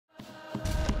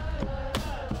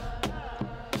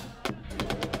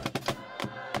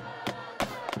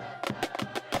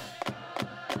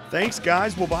Thanks,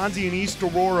 guys. Waubonsie and East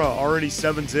Aurora already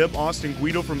 7-zip. Austin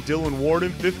Guido from Dylan Warden,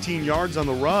 15 yards on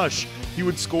the rush. He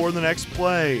would score the next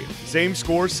play. Same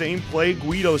score, same play.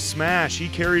 Guido smash. He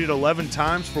carried it 11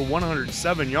 times for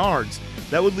 107 yards.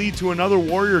 That would lead to another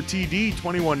Warrior TD,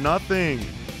 21-0.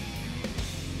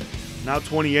 Now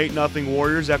 28-0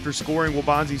 Warriors after scoring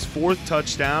Waubonsie's 4th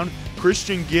touchdown.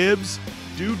 Christian Gibbs,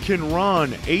 dude can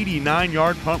run.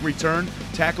 89-yard punt return,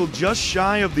 tackled just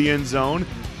shy of the end zone.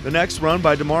 The next run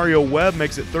by Demario Webb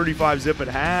makes it 35-zip at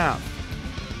half.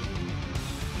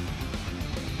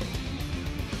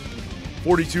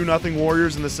 42-0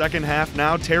 Warriors in the second half.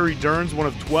 Now Terry Derns, one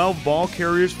of 12 ball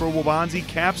carriers for Waubonsie,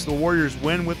 caps the Warriors'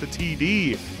 win with the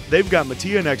TD. They've got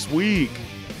Mattia next week.